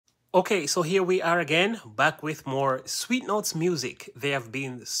Okay, so here we are again, back with more Sweet Notes music. They have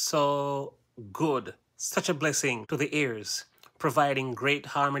been so good, such a blessing to the ears, providing great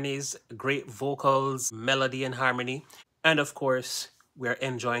harmonies, great vocals, melody, and harmony. And of course, we're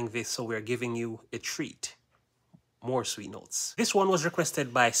enjoying this, so we're giving you a treat. More Sweet Notes. This one was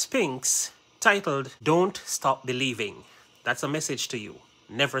requested by Spinks, titled Don't Stop Believing. That's a message to you.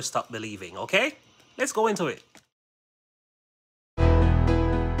 Never stop believing, okay? Let's go into it.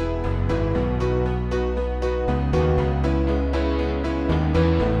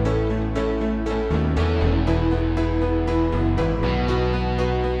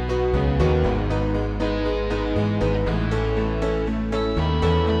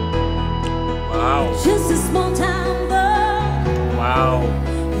 Wow. Just a small town girl, Wow.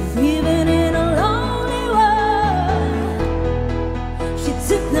 living in a lonely world. She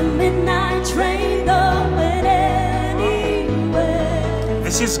took the midnight train, going anywhere.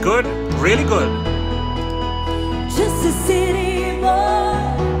 This is good, really good. Just a city boy,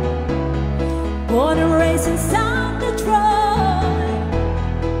 born and raised in South Detroit.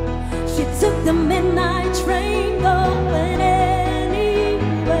 She took the midnight train, going anywhere.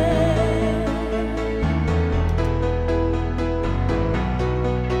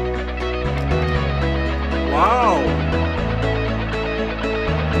 Wow.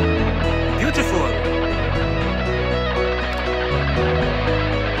 Beautiful.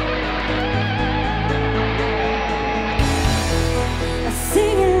 A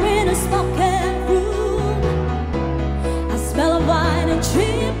singer in a smoking room, I smell of wine and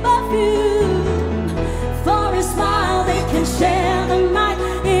cheap perfume. For a smile they can share the night.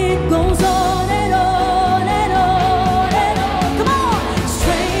 It goes on and on and on and on. Come on,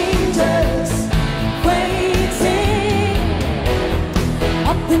 strangers waiting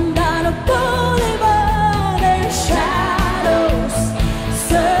up and down a boulevard. Their shadows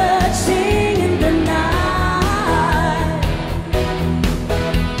searching in the night.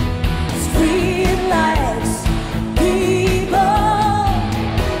 Street lights, people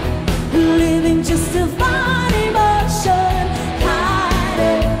living just to find emotion,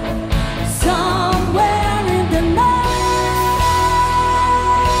 hiding somewhere in the night.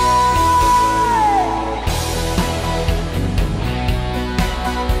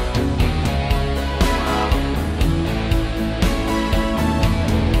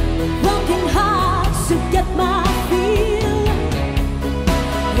 Working hard to get my feel.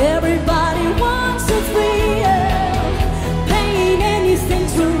 Everybody wants a thrill, paying anything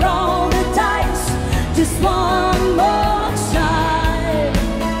to roll the dice just one more time.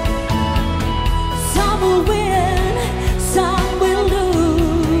 Some will win, some will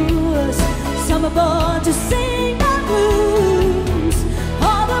lose. Some are born to sing the blues.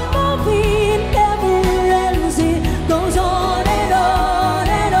 Oh, the movie never ends. It goes on and on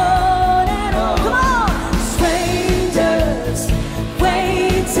and on and on. Come on, strangers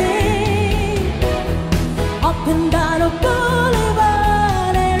waiting up and down a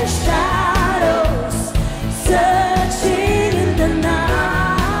boulevard, and shadows searching in the night.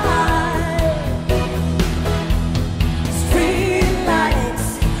 Street lights,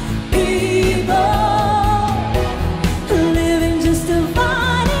 people living just to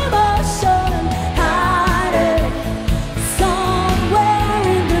find emotion, hiding somewhere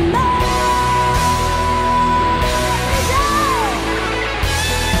in the night.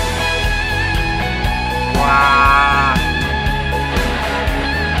 Wow.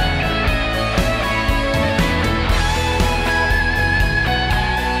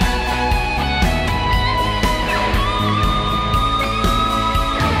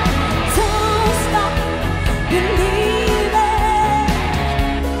 Don't stop believing.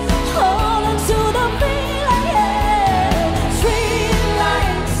 Hold on to the feeling, yeah. Street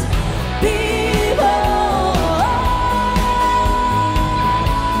lights, people.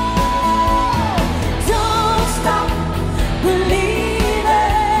 Don't stop believing.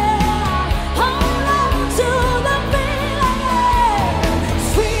 Hold on to the feeling, yeah.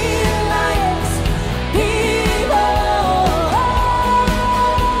 Street lights, people.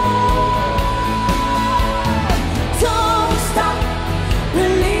 Don't stop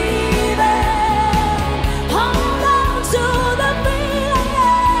believing. Hold on to the feeling,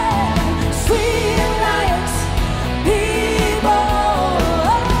 yeah. Sweet lights, people.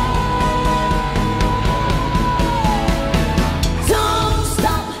 Don't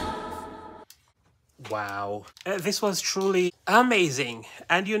stop. Wow. This was truly amazing.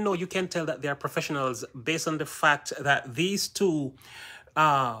 And you know, you can tell that they are professionals based on the fact that these two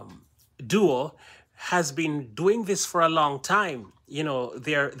duo has been doing this for a long time. you know,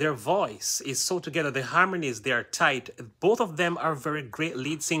 their voice is so together. The harmonies, they are tight. Both of them are very great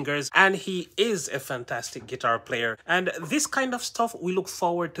lead singers, and he is a fantastic guitar player. And this kind of stuff we look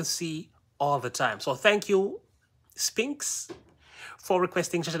forward to see all the time. So thank you, Spinks, for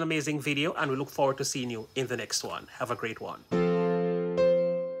requesting such an amazing video, and we look forward to seeing you in the next one. Have a great one.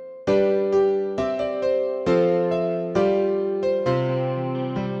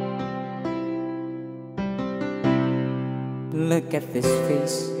 Look at this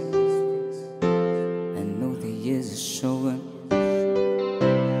face, I know the years are showing.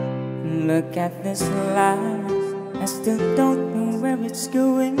 Look at this life, I still don't know where it's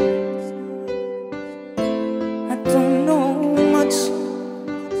going. I don't know much,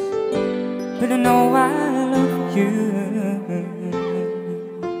 but I know I love you.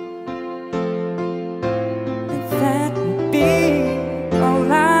 And that would be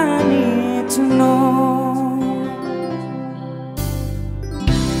all I need to know.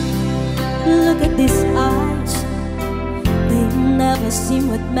 Look at these eyes, they never seem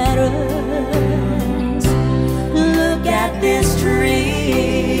what matters. Look at this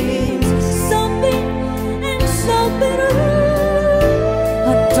tree,